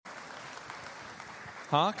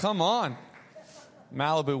Huh? Come on.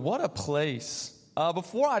 Malibu, what a place.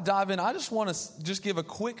 Before I dive in, I just want to just give a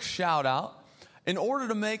quick shout out. In order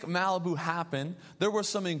to make Malibu happen, there were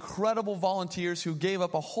some incredible volunteers who gave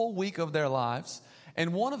up a whole week of their lives.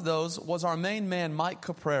 And one of those was our main man, Mike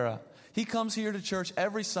Caprera. He comes here to church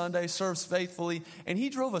every Sunday, serves faithfully, and he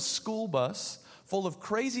drove a school bus full of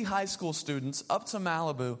crazy high school students up to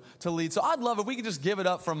Malibu to lead. So I'd love if we could just give it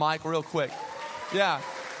up for Mike real quick. Yeah,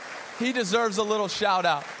 he deserves a little shout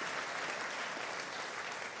out.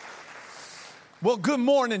 Well, good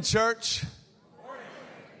morning, church.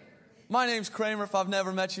 My name's Kramer. If I've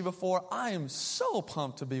never met you before, I am so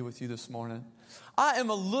pumped to be with you this morning. I am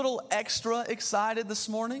a little extra excited this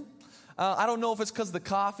morning. I don't know if it's because the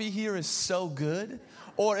coffee here is so good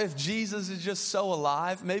or if Jesus is just so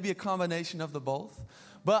alive. Maybe a combination of the both.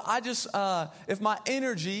 But I just, if my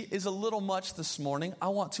energy is a little much this morning, I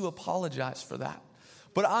want to apologize for that.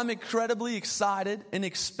 But I'm incredibly excited and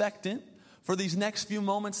expectant for these next few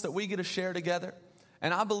moments that we get to share together.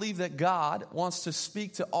 And I believe that God wants to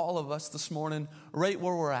speak to all of us this morning right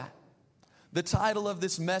where we're at. The title of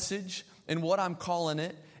this message and what I'm calling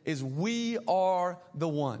it is We Are the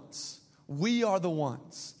Ones. We are the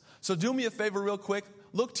ones. So do me a favor real quick.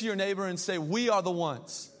 Look to your neighbor and say, we are the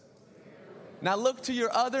ones. Now look to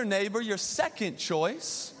your other neighbor, your second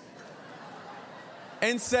choice,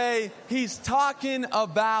 and say, he's talking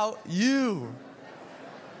about you.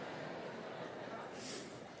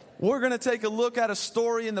 We're going to take a look at a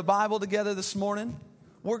story in the Bible together this morning.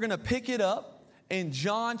 We're going to pick it up in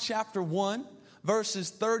John chapter 1, verses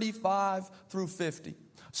 35 through 50.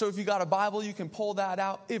 So if you got a Bible, you can pull that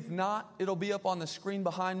out. If not, it'll be up on the screen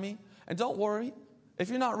behind me. And don't worry, if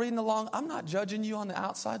you're not reading along, I'm not judging you on the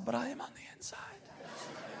outside, but I am on the inside.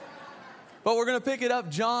 But we're going to pick it up,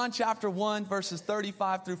 John chapter 1, verses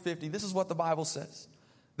 35 through 50. This is what the Bible says.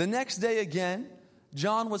 The next day again,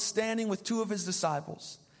 John was standing with two of his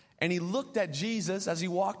disciples. And he looked at Jesus as he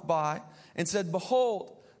walked by and said,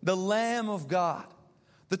 "Behold, the Lamb of God."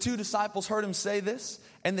 The two disciples heard him say this,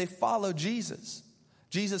 and they followed Jesus.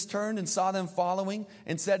 Jesus turned and saw them following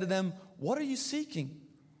and said to them, "What are you seeking?"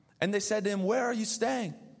 And they said to him, "Where are you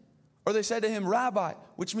staying?" Or they said to him, "Rabbi,"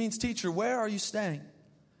 which means teacher, "where are you staying?"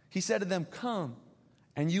 He said to them, "Come,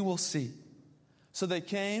 and you will see." So they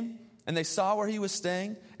came, and they saw where he was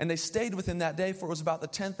staying, and they stayed with him that day, for it was about the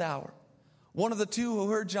 10th hour. One of the two who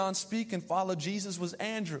heard John speak and followed Jesus was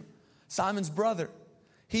Andrew, Simon's brother.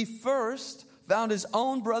 He first found his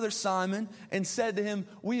own brother Simon and said to him,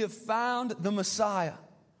 "We have found the Messiah,"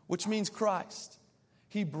 which means Christ.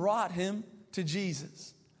 He brought him to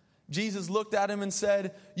Jesus. Jesus looked at him and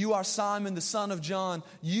said, "You are Simon, the son of John.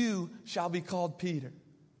 You shall be called Peter."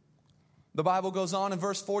 The Bible goes on in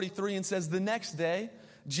verse 43 and says, the next day,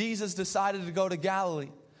 Jesus decided to go to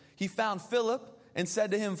Galilee. He found Philip and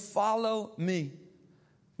said to him, "Follow me."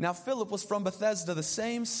 Now Philip was from Bethsaida, the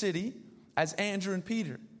same city as Andrew and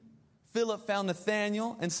Peter. Philip found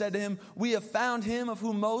Nathanael and said to him, "We have found him of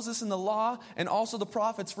whom Moses in the law and also the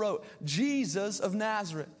prophets wrote, Jesus of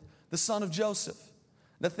Nazareth, the son of Joseph."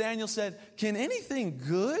 Nathanael said, "Can anything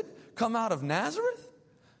good come out of Nazareth?"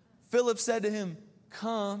 Philip said to him,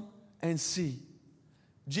 "Come and see."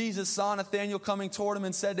 Jesus saw Nathanael coming toward him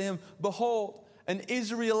and said to him, "Behold, an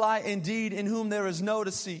Israelite indeed, in whom there is no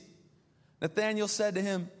deceit." Nathanael said to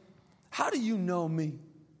him, "How do you know me?"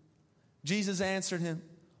 Jesus answered him,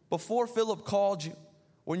 "Before Philip called you,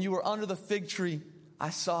 when you were under the fig tree, I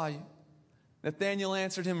saw you." Nathanael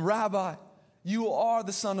answered him, "Rabbi, you are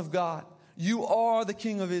the Son of God. You are the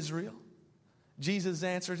King of Israel." Jesus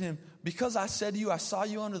answered him, "Because I said to you, I saw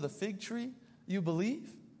you under the fig tree, you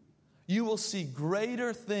believe? You will see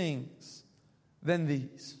greater things than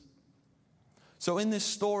these." So in this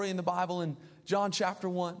story in the Bible, in John chapter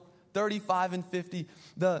 1, 35 and 50,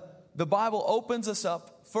 the Bible opens us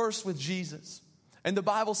up first with Jesus. And the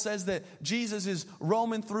Bible says that Jesus is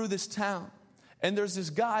roaming through this town. And there's this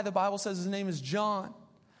guy, the Bible says his name is John.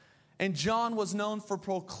 And John was known for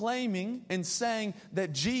proclaiming and saying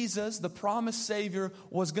that Jesus, the promised Savior,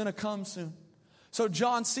 was going to come soon. So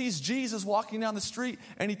John sees Jesus walking down the street,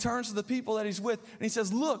 and he turns to the people that he's with, and he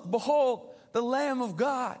says, "Look, behold, the Lamb of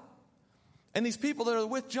God." And these people that are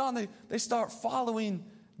with John, they start following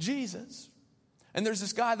Jesus. And there's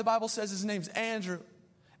this guy, the Bible says his name's Andrew.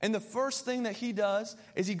 And the first thing that he does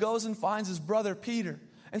is he goes and finds his brother Peter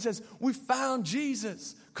and says, "We found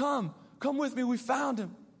Jesus. Come with me, we found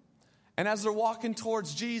him." And as they're walking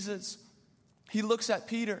towards Jesus, he looks at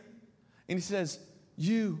Peter and he says,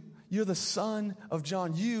 You're the son of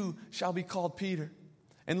John. You shall be called Peter."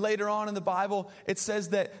 And later on in the Bible, it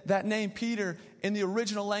says that that name Peter in the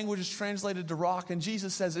original language is translated to rock. And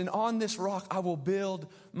Jesus says, and on this rock I will build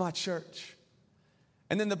my church.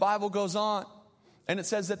 And then the Bible goes on, and it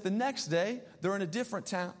says that the next day, they're in a different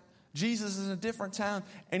town. Jesus is in a different town,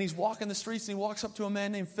 and he's walking the streets, and he walks up to a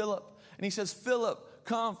man named Philip. And he says, Philip,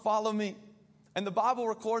 come, follow me. And the Bible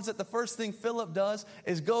records that the first thing Philip does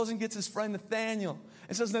is goes and gets his friend Nathaniel.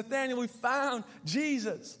 And says, Nathaniel, we found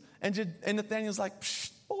Jesus. And Nathaniel's like,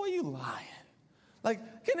 psh, boy, you lying.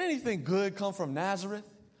 Like, can anything good come from Nazareth?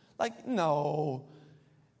 Like, no.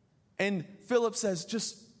 And Philip says,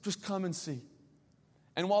 just come and see.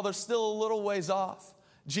 And while they're still a little ways off,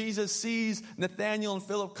 Jesus sees Nathaniel and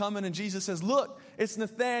Philip coming, and Jesus says, look, it's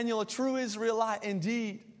Nathaniel, a true Israelite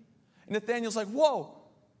indeed. And Nathaniel's like, whoa,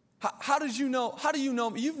 how did you know? How do you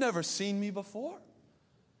know me? You've never seen me before.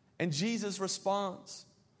 And Jesus responds,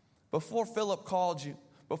 before Philip called you,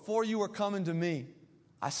 before you were coming to me,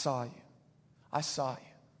 I saw you. I saw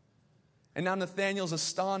you. And now Nathaniel's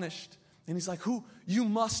astonished. And he's like, who? You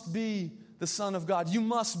must be the Son of God. You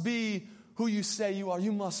must be who you say you are.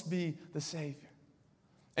 You must be the Savior.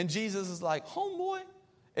 And Jesus is like, homeboy,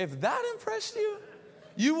 if that impressed you,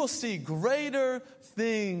 you will see greater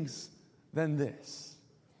things than this.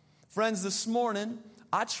 Friends, this morning,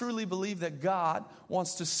 I truly believe that God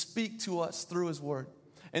wants to speak to us through His Word.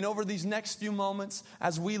 And over these next few moments,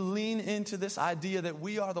 as we lean into this idea that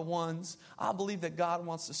we are the ones, I believe that God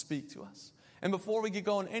wants to speak to us. And before we get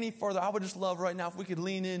going any further, I would just love right now if we could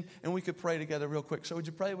lean in and we could pray together real quick. So would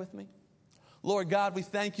you pray with me? Lord God, we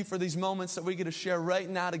thank you for these moments that we get to share right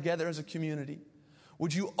now together as a community.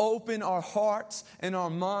 Would you open our hearts and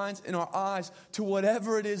our minds and our eyes to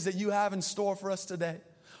whatever it is that you have in store for us today?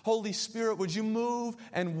 Holy Spirit, would you move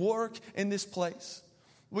and work in this place?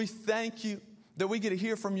 We thank you that we get to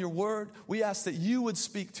hear from your word. We ask that you would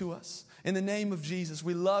speak to us. In the name of Jesus,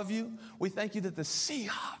 we love you. We thank you that the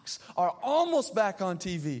Seahawks are almost back on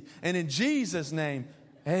TV. And in Jesus' name,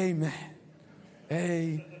 amen.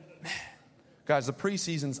 Amen. Guys, the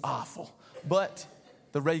preseason's awful, but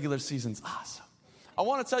the regular season's awesome. I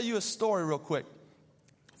want to tell you a story real quick.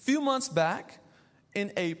 A few months back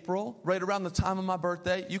in April, right around the time of my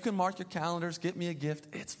birthday, you can mark your calendars, get me a gift,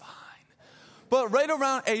 it's fine. But right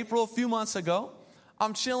around April, a few months ago,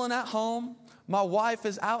 I'm chilling at home. My wife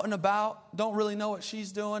is out and about, don't really know what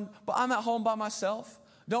she's doing, but I'm at home by myself.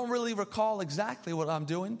 Don't really recall exactly what I'm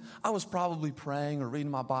doing. I was probably praying or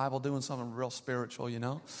reading my Bible, doing something real spiritual, you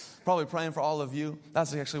know. Probably praying for all of you.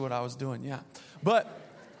 That's actually what I was doing, yeah. But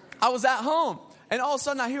I was at home, and all of a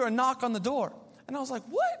sudden I hear a knock on the door. And I was like,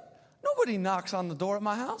 what? Nobody knocks on the door at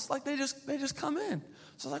my house. Like, they just come in.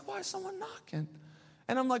 So I was like, why is someone knocking?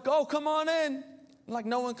 And I'm like, oh, come on in. And like,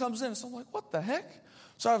 no one comes in. So I'm like, what the heck?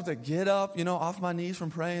 So I have to get up, you know, off my knees from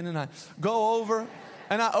praying, and I go over,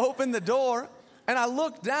 and I open the door. And I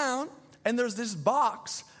look down, and there's this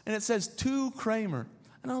box, and it says, to Kramer.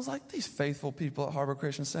 And I was like, these faithful people at Harbor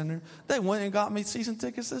Christian Center, they went and got me season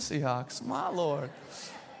tickets to Seahawks. My Lord.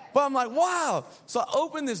 But I'm like, wow. So I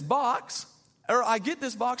open this box, or I get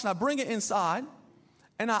this box, and I bring it inside,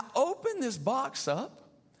 and I open this box up,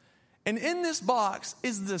 and in this box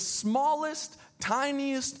is the smallest,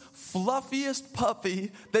 tiniest, fluffiest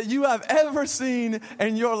puppy that you have ever seen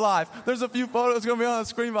in your life. There's a few photos going to be on the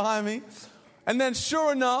screen behind me. And then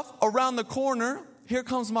sure enough, around the corner, here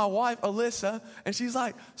comes my wife, Alyssa, and she's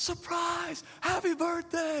like, surprise, happy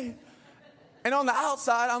birthday. And on the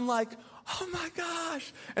outside, I'm like, oh my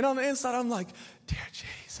gosh. And on the inside, I'm like, dear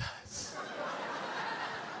Jesus.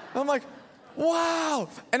 I'm like, wow.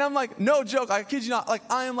 And I'm like, no joke, I kid you not, like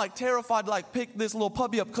I am like terrified to like pick this little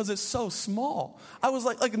puppy up because it's so small. I was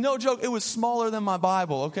like no joke, it was smaller than my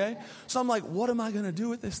Bible, okay? So I'm like, what am I going to do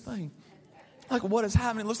with this thing? Like, what is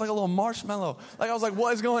happening? It looks like a little marshmallow. Like, I was like,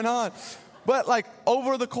 what is going on? But, like,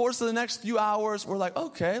 over the course of the next few hours, we're like,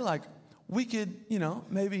 okay, like, we could, you know,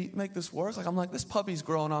 maybe make this work. Like, I'm like, this puppy's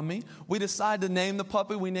growing on me. We decide to name the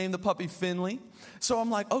puppy. We named the puppy Finley. So I'm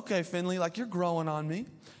like, okay, Finley, like, you're growing on me.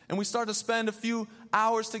 And we start to spend a few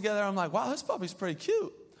hours together. I'm like, wow, this puppy's pretty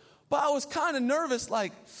cute. But I was kind of nervous,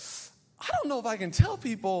 like, I don't know if I can tell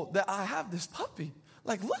people that I have this puppy.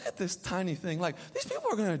 Like, look at this tiny thing. Like, these people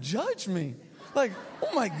are going to judge me. Like,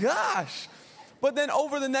 oh my gosh. But then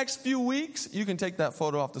over the next few weeks, you can take that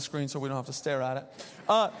photo off the screen so we don't have to stare at it.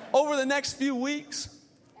 Over the next few weeks,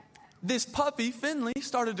 this puppy, Finley,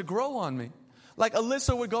 started to grow on me. Like,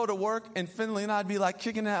 Alyssa would go to work, and Finley and I'd be like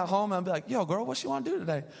kicking it at home. And I'd be like, yo, girl, what you want to do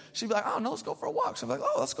today? She'd be like, I don't know, let's go for a walk. So I'd be like,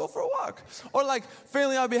 oh, let's go for a walk. Or like,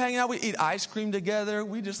 Finley and I'd be hanging out. We eat ice cream together.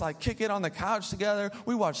 We just like kick it on the couch together.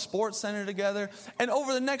 We watch Sports Center together. And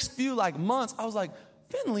over the next few like months, I was like,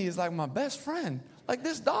 Finley is like my best friend. Like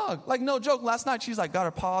this dog. Like no joke, last night she's like got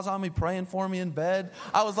her paws on me, praying for me in bed.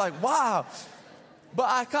 I was like, wow. But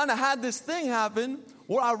I kind of had this thing happen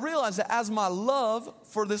where I realized that as my love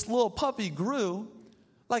for this little puppy grew,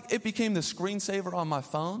 like it became the screensaver on my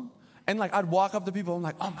phone. And like I'd walk up to people, I'm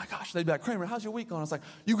like, oh my gosh. They'd be like, Kramer, how's your week going? I was like,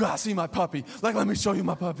 you gotta see my puppy. Like, let me show you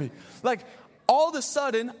my puppy. Like all of a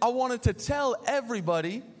sudden, I wanted to tell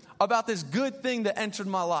everybody about this good thing that entered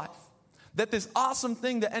my life. That this awesome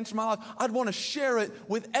thing that entered my life, I'd want to share it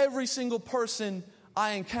with every single person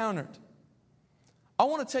I encountered. I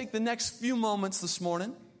want to take the next few moments this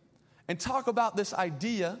morning and talk about this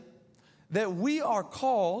idea that we are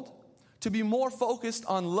called to be more focused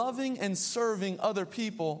on loving and serving other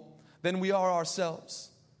people than we are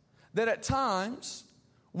ourselves. That at times,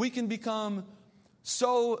 we can become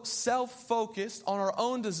so self-focused on our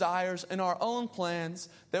own desires and our own plans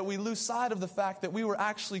that we lose sight of the fact that we were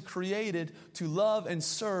actually created to love and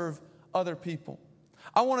serve other people.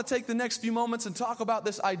 I want to take the next few moments and talk about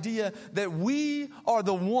this idea that we are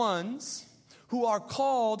the ones who are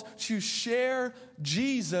called to share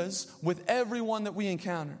Jesus with everyone that we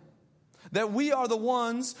encounter. That we are the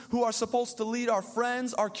ones who are supposed to lead our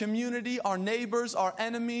friends, our community, our neighbors, our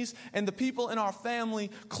enemies, and the people in our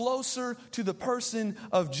family closer to the person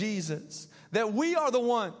of Jesus. That we are the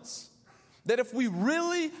ones that if we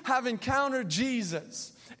really have encountered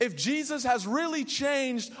Jesus, if Jesus has really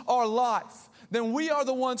changed our life, then we are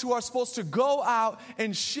the ones who are supposed to go out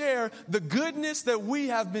and share the goodness that we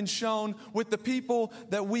have been shown with the people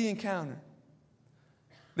that we encounter.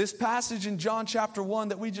 This passage in John chapter 1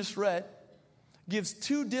 that we just read gives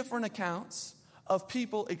two different accounts of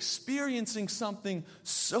people experiencing something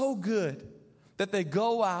so good that they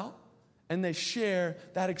go out and they share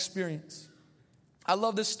that experience. I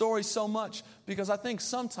love this story so much because I think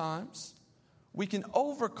sometimes we can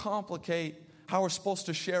overcomplicate how we're supposed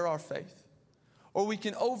to share our faith. Or we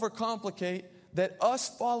can overcomplicate that us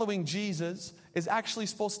following Jesus is actually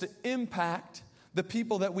supposed to impact the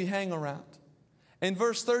people that we hang around. In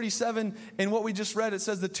verse 37, in what we just read, it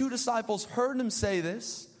says, the two disciples heard him say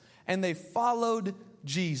this, and they followed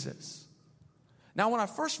Jesus. Now, when I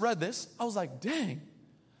first read this, I was like, dang,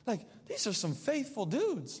 like, these are some faithful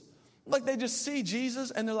dudes. Like, they just see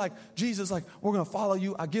Jesus, and they're like, Jesus, like, we're going to follow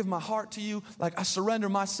you. I give my heart to you. Like, I surrender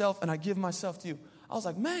myself, and I give myself to you. I was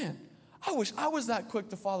like, man, I wish I was that quick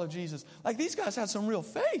to follow Jesus. Like, these guys had some real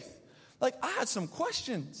faith. Like, I had some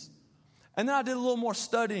questions. And then I did a little more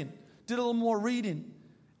studying. Did a little more reading.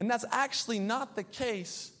 And that's actually not the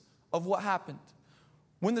case of what happened.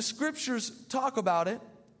 When the scriptures talk about it,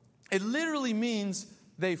 it literally means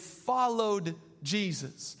they followed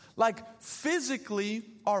Jesus. Like physically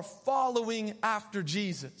are following after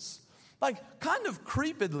Jesus. Like kind of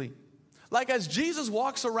creepedly. Like as Jesus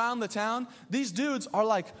walks around the town, these dudes are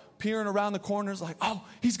like peering around the corners like, oh,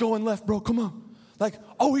 he's going left, bro, come on. Like,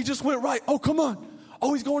 oh, he just went right. Oh, come on.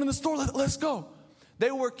 Oh, he's going in the store. Let's go. They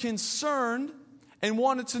were concerned and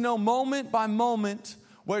wanted to know moment by moment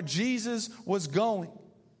where Jesus was going.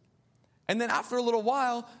 And then after a little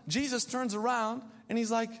while, Jesus turns around and he's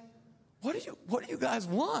like, what do you guys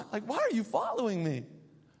want? Like, why are you following me?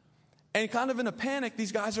 And kind of in a panic,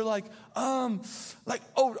 these guys are like,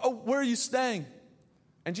 where are you staying?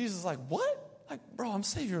 And Jesus is like, what? Like, bro, I'm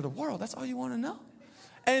Savior of the world. That's all you want to know?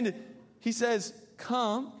 And he says,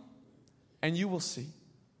 come and you will see.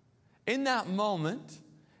 In that moment,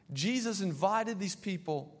 Jesus invited these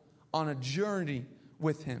people on a journey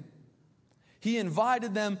with him. He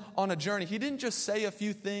invited them on a journey. He didn't just say a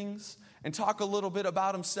few things and talk a little bit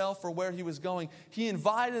about himself or where he was going. He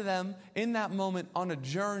invited them in that moment on a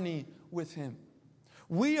journey with him.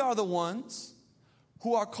 We are the ones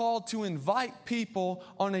who are called to invite people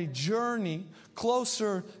on a journey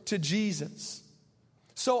closer to Jesus.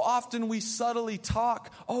 So often we subtly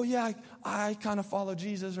talk, oh yeah, I kind of follow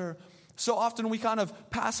Jesus, or so often we kind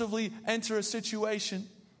of passively enter a situation,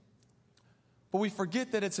 but we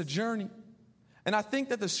forget that it's a journey. And I think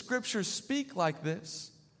that the scriptures speak like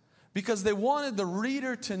this because they wanted the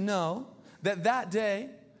reader to know that that day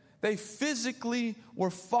they physically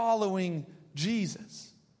were following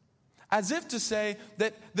Jesus. As if to say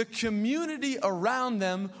that the community around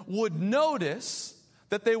them would notice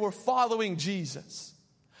that they were following Jesus.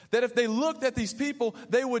 That if they looked at these people,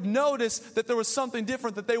 they would notice that there was something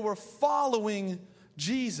different, that they were following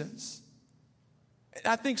Jesus. And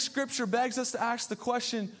I think Scripture begs us to ask the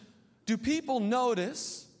question, do people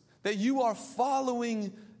notice that you are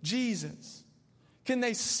following Jesus? Can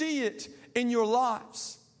they see it in your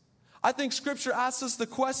lives? I think Scripture asks us the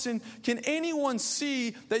question, can anyone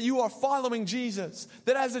see that you are following Jesus?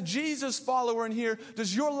 That as a Jesus follower in here,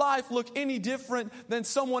 does your life look any different than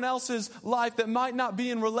someone else's life that might not be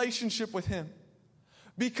in relationship with Him?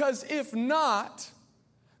 Because if not,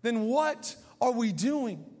 then what are we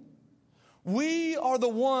doing? We are the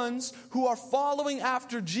ones who are following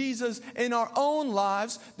after Jesus in our own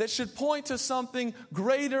lives that should point to something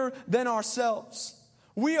greater than ourselves.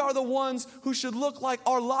 We are the ones who should look like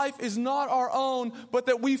our life is not our own, but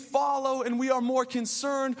that we follow and we are more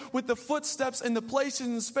concerned with the footsteps and the places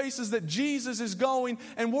and spaces that Jesus is going,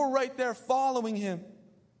 and we're right there following Him.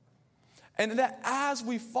 And that as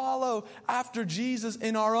we follow after Jesus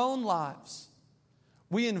in our own lives,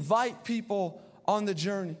 we invite people on the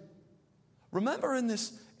journey. Remember in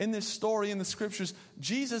this story in the Scriptures,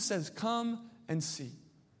 Jesus says, "Come and see."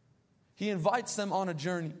 He invites them on a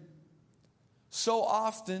journey. So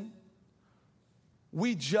often,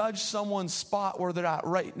 we judge someone's spot where they're at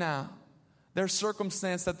right now, their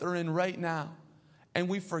circumstance that they're in right now, and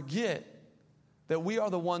we forget that we are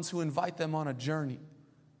the ones who invite them on a journey.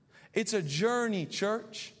 It's a journey,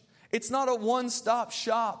 church. It's not a one-stop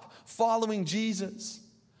shop following Jesus,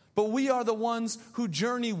 but we are the ones who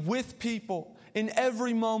journey with people in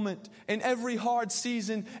every moment, in every hard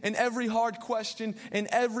season, in every hard question, in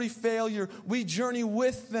every failure. We journey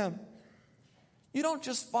with them. You don't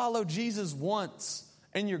just follow Jesus once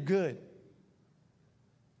and you're good.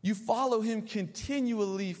 You follow Him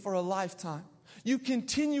continually for a lifetime. You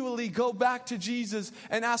continually go back to Jesus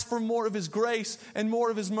and ask for more of His grace and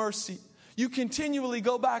more of His mercy. You continually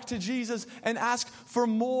go back to Jesus and ask for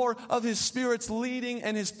more of His Spirit's leading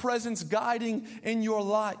and His presence guiding in your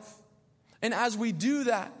life. And as we do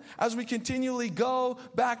that, as we continually go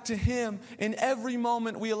back to Him, in every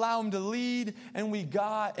moment we allow Him to lead and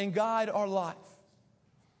guide our life.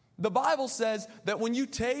 The Bible says that when you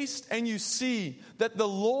taste and you see that the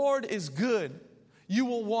Lord is good, you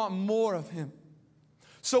will want more of Him.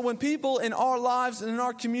 So when people in our lives and in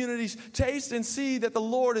our communities taste and see that the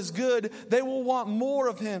Lord is good, they will want more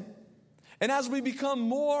of Him. And as we become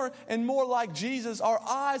more and more like Jesus, our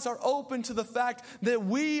eyes are open to the fact that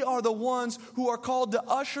we are the ones who are called to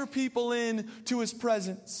usher people in to His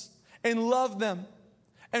presence and love them.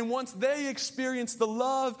 And once they experience the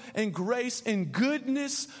love and grace and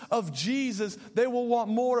goodness of Jesus, they will want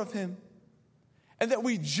more of Him. And that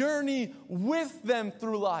we journey with them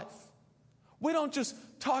through life. We don't just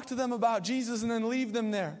talk to them about Jesus and then leave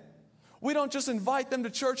them there. We don't just invite them to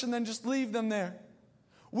church and then just leave them there.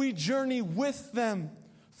 We journey with them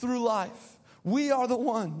through life. We are the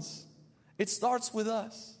ones. It starts with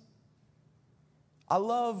us. I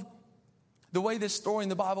love the way this story in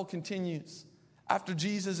the Bible continues. After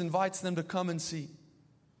Jesus invites them to come and see,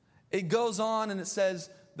 it goes on and it says,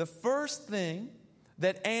 the first thing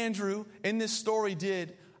that Andrew in this story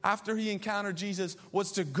did after he encountered Jesus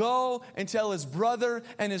was to go and tell his brother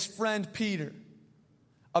and his friend Peter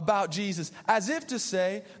about Jesus, as if to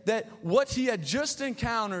say that what he had just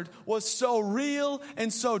encountered was so real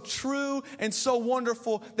and so true and so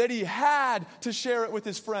wonderful that he had to share it with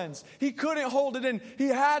his friends. He couldn't hold it in. He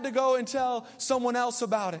had to go and tell someone else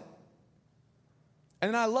about it.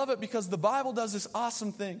 And I love it because the Bible does this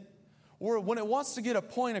awesome thing where when it wants to get a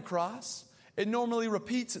point across, it normally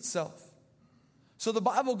repeats itself. So the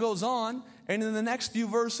Bible goes on, and in the next few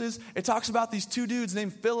verses, it talks about these two dudes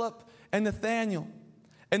named Philip and Nathanael.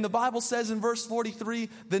 And the Bible says in verse 43,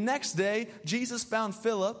 the next day, Jesus found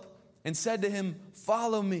Philip and said to him,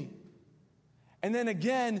 "Follow me." And then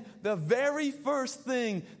again, the very first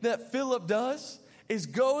thing that Philip does is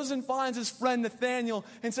goes and finds his friend Nathanael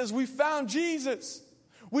and says, "We found Jesus.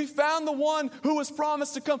 We found the one who was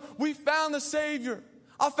promised to come. We found the Savior.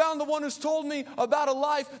 I found the one who's told me about a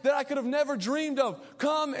life that I could have never dreamed of.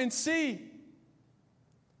 Come and see."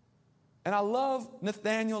 And I love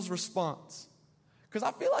Nathanael's response, because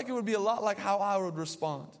I feel like it would be a lot like how I would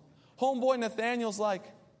respond. Homeboy Nathanael's like,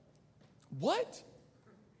 "What?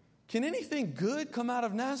 Can anything good come out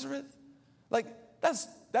of Nazareth? Like,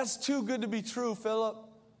 that's too good to be true, Philip.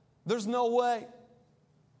 There's no way."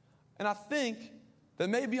 And I think that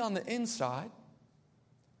maybe on the inside,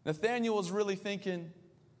 Nathanael was really thinking,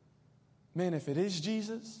 man, if it is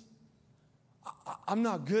Jesus, I'm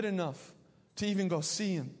not good enough to even go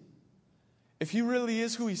see Him. If He really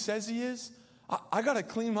is who He says He is, I got to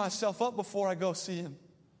clean myself up before I go see Him.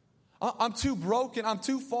 I'm too broken. I'm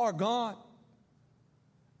too far gone.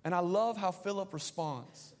 And I love how Philip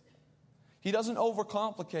responds. He doesn't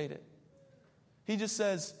overcomplicate it. He just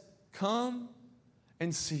says, "Come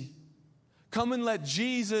and see. Come and let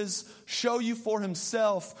Jesus show you for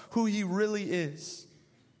Himself who He really is."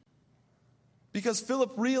 Because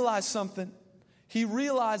Philip realized something. He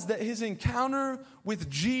realized that his encounter with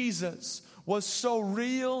Jesus was so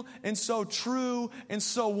real and so true and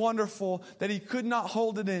so wonderful that he could not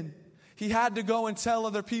hold it in. He had to go and tell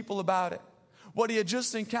other people about it. What he had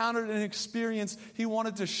just encountered and experienced, he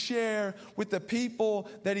wanted to share with the people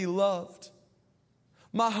that he loved.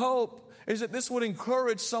 My hope is that this would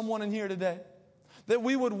encourage someone in here today. That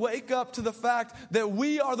we would wake up to the fact that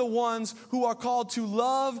we are the ones who are called to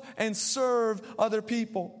love and serve other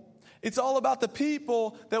people. It's all about the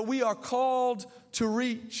people that we are called to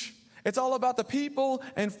reach. It's all about the people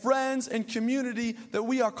and friends and community that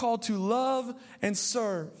we are called to love and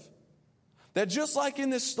serve. That just like in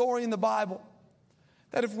this story in the Bible,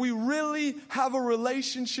 that if we really have a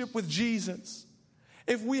relationship with Jesus,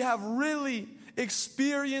 if we have really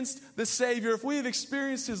experienced the Savior, if we have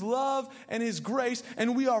experienced His love and His grace,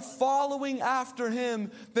 and we are following after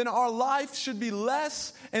Him, then our life should be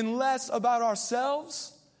less and less about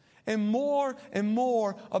ourselves and more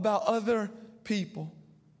about other people.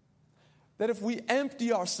 That if we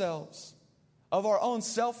empty ourselves of our own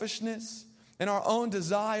selfishness and our own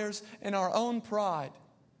desires and our own pride,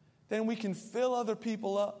 then we can fill other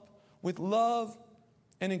people up with love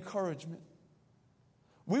and encouragement.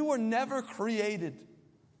 We were never created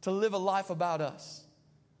to live a life about us.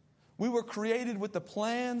 We were created with the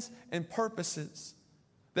plans and purposes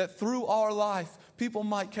that through our life, people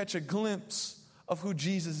might catch a glimpse of who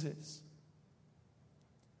Jesus is.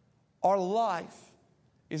 Our life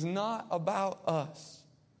is not about us.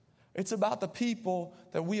 It's about the people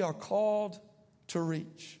that we are called to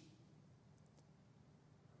reach.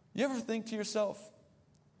 You ever think to yourself,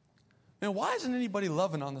 man, why isn't anybody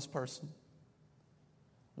loving on this person?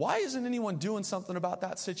 Why isn't anyone doing something about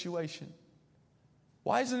that situation?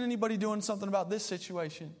 Why isn't anybody doing something about this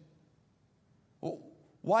situation?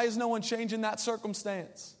 Why is no one changing that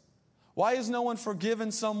circumstance? Why is no one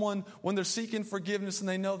forgiving someone when they're seeking forgiveness and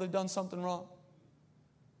they know they've done something wrong?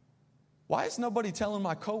 Why is nobody telling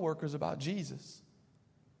my coworkers about Jesus?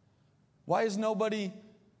 Why is nobody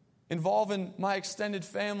involving my extended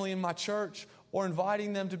family in my church or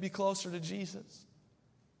inviting them to be closer to Jesus?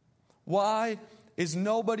 Why is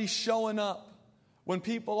nobody showing up when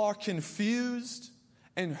people are confused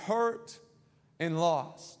and hurt and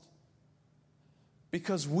lost?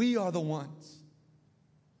 Because we are the ones.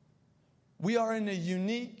 We are in a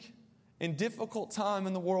unique and difficult time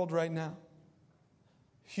in the world right now.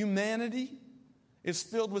 Humanity is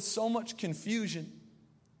filled with so much confusion,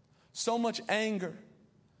 so much anger,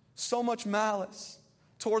 so much malice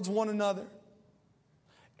towards one another.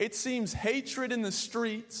 It seems hatred in the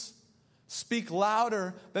streets speak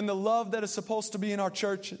louder than the love that is supposed to be in our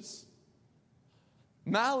churches.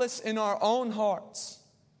 Malice in our own hearts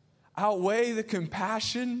outweigh the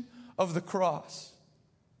compassion of the cross.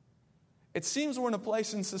 It seems we're in a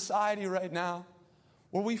place in society right now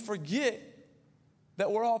where we forget that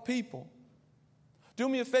we're all people. Do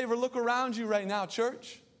me a favor, look around you right now,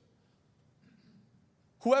 church.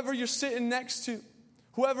 Whoever you're sitting next to,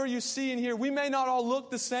 whoever you see in here, we may not all look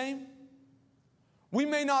the same. We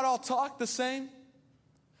may not all talk the same.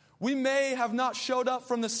 We may have not showed up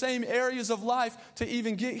from the same areas of life to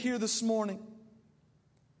even get here this morning.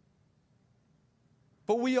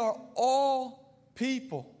 But we are all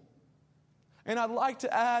people. And I'd like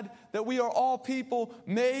to add that we are all people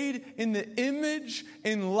made in the image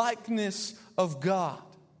and likeness of God.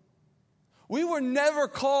 We were never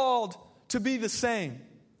called to be the same.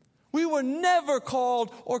 We were never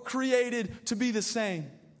called or created to be the same.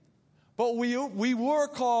 But we were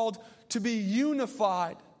called to be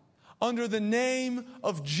unified under the name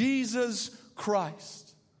of Jesus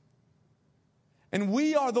Christ. And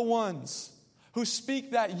we are the ones who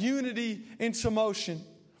speak that unity into motion.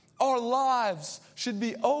 Our lives should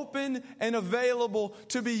be open and available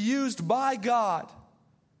to be used by God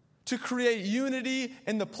to create unity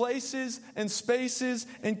in the places and spaces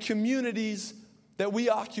and communities that we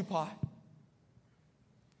occupy.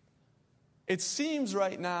 It seems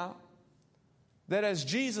right now that as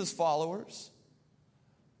Jesus followers,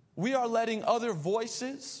 we are letting other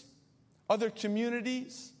voices, other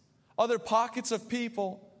communities, other pockets of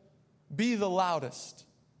people be the loudest.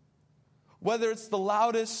 Whether it's the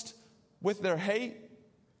loudest with their hate,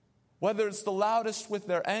 whether it's the loudest with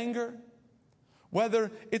their anger,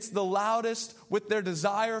 whether it's the loudest with their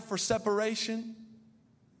desire for separation.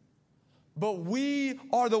 But we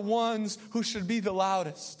are the ones who should be the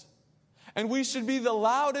loudest. And we should be the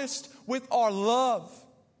loudest with our love.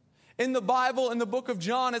 In the Bible, in the book of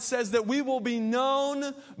John, it says that we will be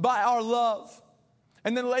known by our love.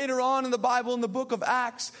 And then later on in the Bible, in the book of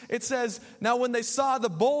Acts, it says, now when they saw the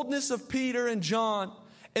boldness of Peter and John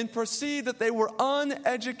and perceived that they were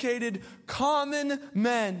uneducated, common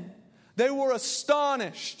men, they were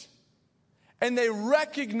astonished, and they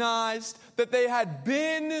recognized that they had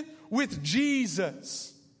been with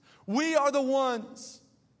Jesus. We are the ones.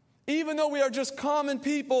 Even though we are just common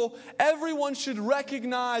people, everyone should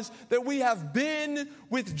recognize that we have been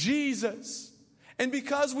with Jesus. And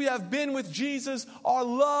because we have been with Jesus, our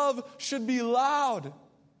love should be loud.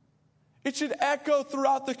 It should echo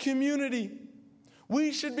throughout the community.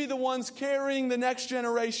 We should be the ones carrying the next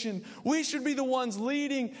generation. We should be the ones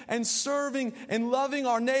leading and serving and loving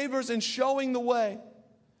our neighbors and showing the way.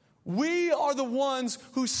 We are the ones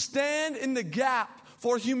who stand in the gap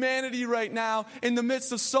for humanity right now in the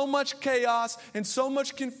midst of so much chaos and so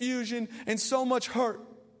much confusion and so much hurt.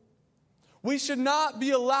 We should not be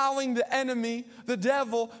allowing the enemy, the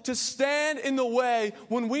devil, to stand in the way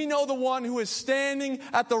when we know the one who is standing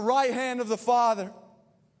at the right hand of the Father.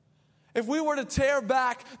 If we were to tear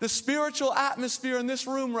back the spiritual atmosphere in this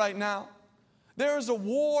room right now, there is a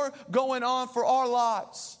war going on for our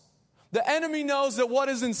lives. The enemy knows that what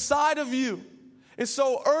is inside of you is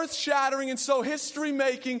so earth-shattering and so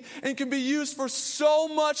history-making and can be used for so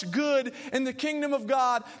much good in the kingdom of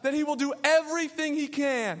God that he will do everything he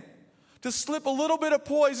can to slip a little bit of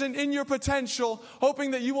poison in your potential,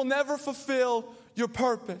 hoping that you will never fulfill your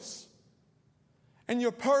purpose. And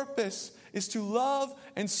your purpose is to love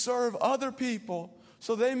and serve other people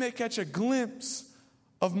so they may catch a glimpse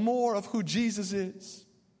of more of who Jesus is.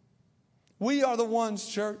 We are the ones,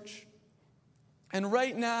 church. And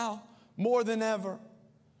right now, more than ever,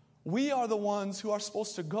 we are the ones who are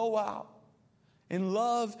supposed to go out and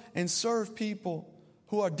love and serve people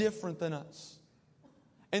who are different than us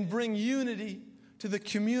and bring unity to the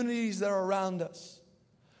communities that are around us.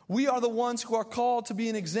 We are the ones who are called to be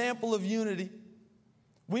an example of unity.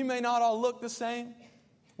 We may not all look the same.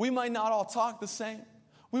 We might not all talk the same.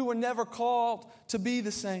 We were never called to be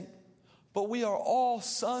the same. But we are all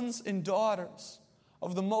sons and daughters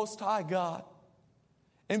of the Most High God.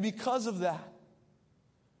 And because of that,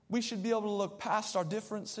 we should be able to look past our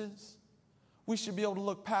differences. We should be able to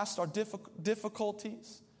look past our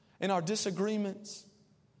difficulties and our disagreements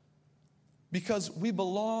because we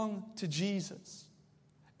belong to Jesus.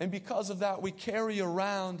 And because of that, we carry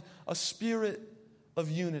around a spirit of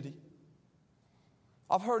unity.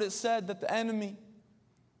 I've heard it said that the enemy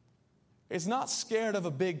is not scared of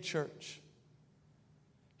a big church.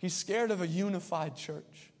 He's scared of a unified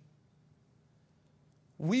church.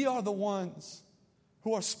 We are the ones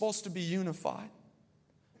who are supposed to be unified.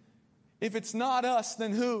 If it's not us,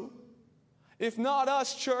 then who? If not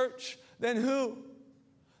us, church, then who?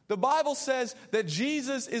 The Bible says that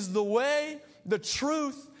Jesus is the way, the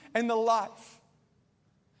truth, and the life.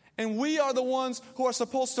 And we are the ones who are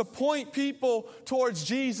supposed to point people towards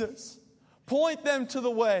Jesus. Point them to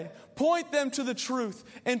the way. Point them to the truth.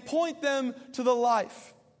 And point them to the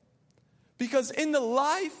life. Because in the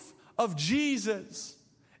life of Jesus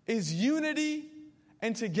is unity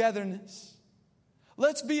and togetherness.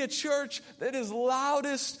 Let's be a church that is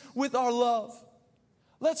loudest with our love.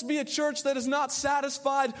 Let's be a church that is not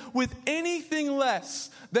satisfied with anything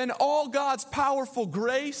less than all God's powerful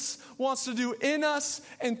grace wants to do in us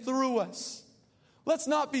and through us. Let's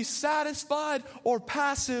not be satisfied or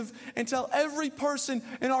passive until every person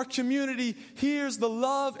in our community hears the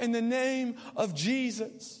love and the name of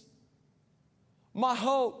Jesus. My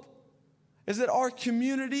hope is that our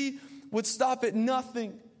community would stop at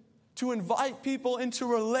nothing to invite people into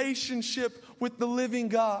relationship with the living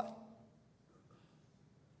God.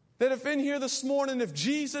 That if in here this morning, if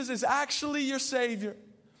Jesus is actually your Savior,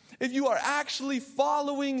 if you are actually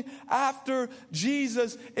following after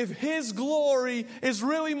Jesus, if His glory is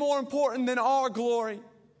really more important than our glory,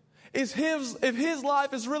 if His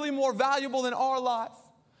life is really more valuable than our life,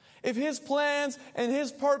 if His plans and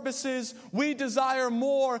His purposes we desire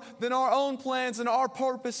more than our own plans and our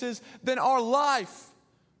purposes, then our life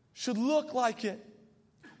should look like it.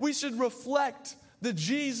 We should reflect the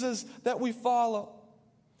Jesus that we follow.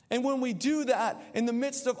 And when we do that, in the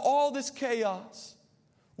midst of all this chaos,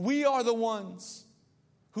 we are the ones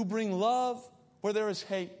who bring love where there is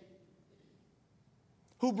hate,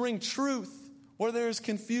 who bring truth where there is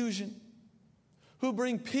confusion, who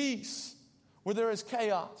bring peace where there is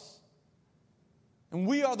chaos. And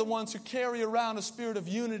we are the ones who carry around a spirit of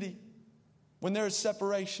unity when there is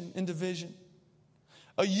separation and division.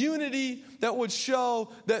 A unity that would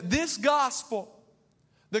show that this gospel,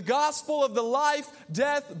 The gospel of the life,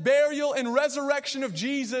 death, burial, and resurrection of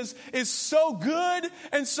Jesus is so good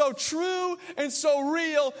and so true and so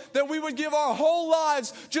real that we would give our whole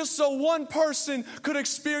lives just so one person could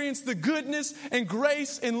experience the goodness and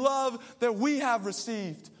grace and love that we have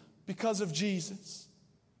received because of Jesus.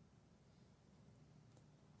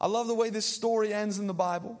 I love the way this story ends in the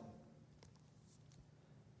Bible.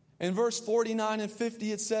 In verse 49 and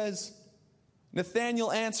 50 it says,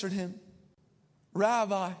 Nathanael answered him,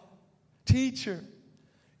 Rabbi, teacher,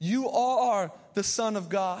 you are the Son of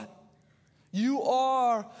God. You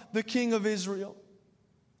are the King of Israel.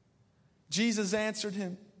 Jesus answered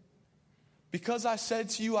him, because I said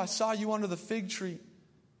to you, I saw you under the fig tree,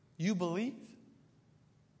 you believe?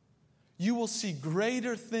 You will see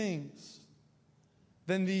greater things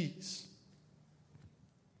than these.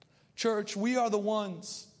 Church, we are the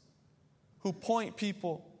ones who point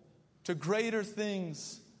people to greater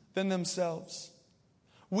things than themselves.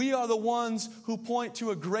 We are the ones who point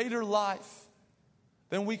to a greater life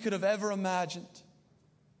than we could have ever imagined.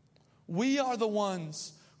 We are the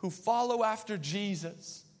ones who follow after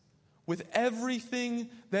Jesus with everything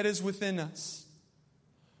that is within us,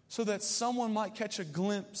 so that someone might catch a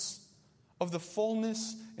glimpse of the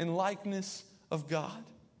fullness and likeness of God.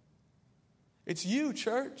 It's you,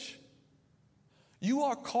 church. You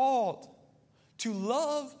are called to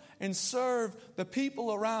love and serve the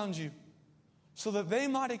people around you, so that they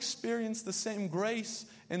might experience the same grace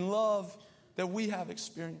and love that we have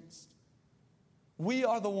experienced. We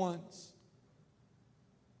are the ones.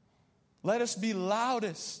 Let us be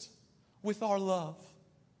loudest with our love,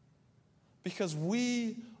 because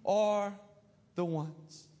we are the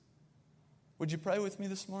ones. Would you pray with me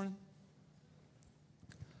this morning?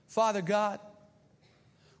 Father God,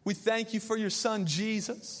 we thank you for your Son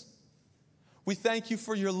Jesus. We thank you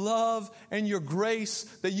for your love and your grace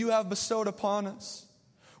that you have bestowed upon us.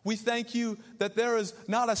 We thank you that there is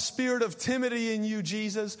not a spirit of timidity in you,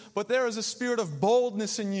 Jesus, but there is a spirit of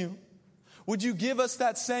boldness in you. Would you give us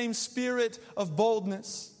that same spirit of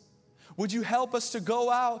boldness? Would you help us to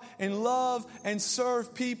go out and love and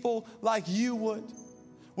serve people like you would?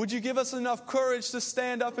 Would you give us enough courage to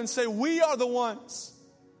stand up and say, we are the ones,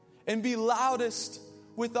 and be loudest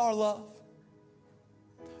with our love?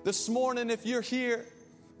 This morning, if you're here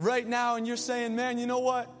right now and you're saying, man, you know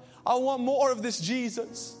what? I want more of this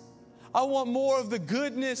Jesus. I want more of the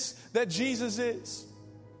goodness that Jesus is.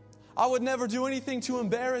 I would never do anything to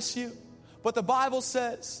embarrass you. But the Bible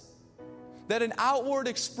says that an outward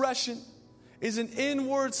expression is an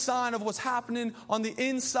inward sign of what's happening on the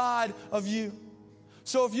inside of you.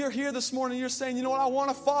 So if you're here this morning, you're saying, you know what? I want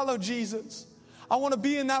to follow Jesus. I want to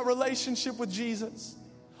be in that relationship with Jesus.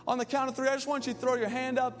 On the count of 3, I just want you to throw your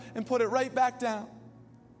hand up and put it right back down.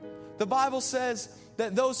 The Bible says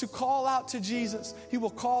that those who call out to Jesus, He will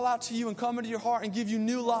call out to you and come into your heart and give you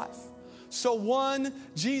new life. So 1,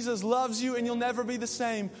 Jesus loves you and you'll never be the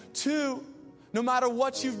same. 2, no matter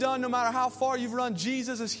what you've done, no matter how far you've run,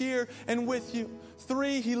 Jesus is here and with you.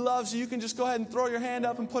 3, He loves you. You can just go ahead and throw your hand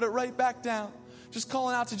up and put it right back down. Just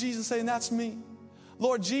calling out to Jesus saying, that's me.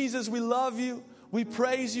 Lord Jesus, we love you. We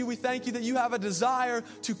praise you. We thank you that you have a desire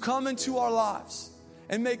to come into our lives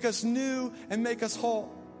and make us new and make us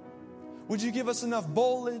whole. Would you give us enough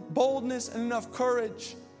boldness and enough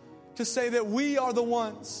courage to say that we are the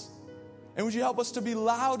ones? And would you help us to be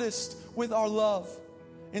loudest with our love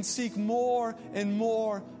and seek more and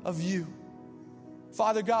more of you?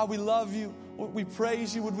 Father God, we love you. We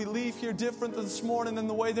praise you. Would we leave here different this morning than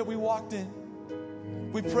the way that we walked in?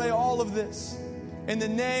 We pray all of this in the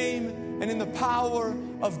name and in the power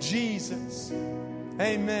of Jesus.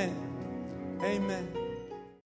 Amen. Amen.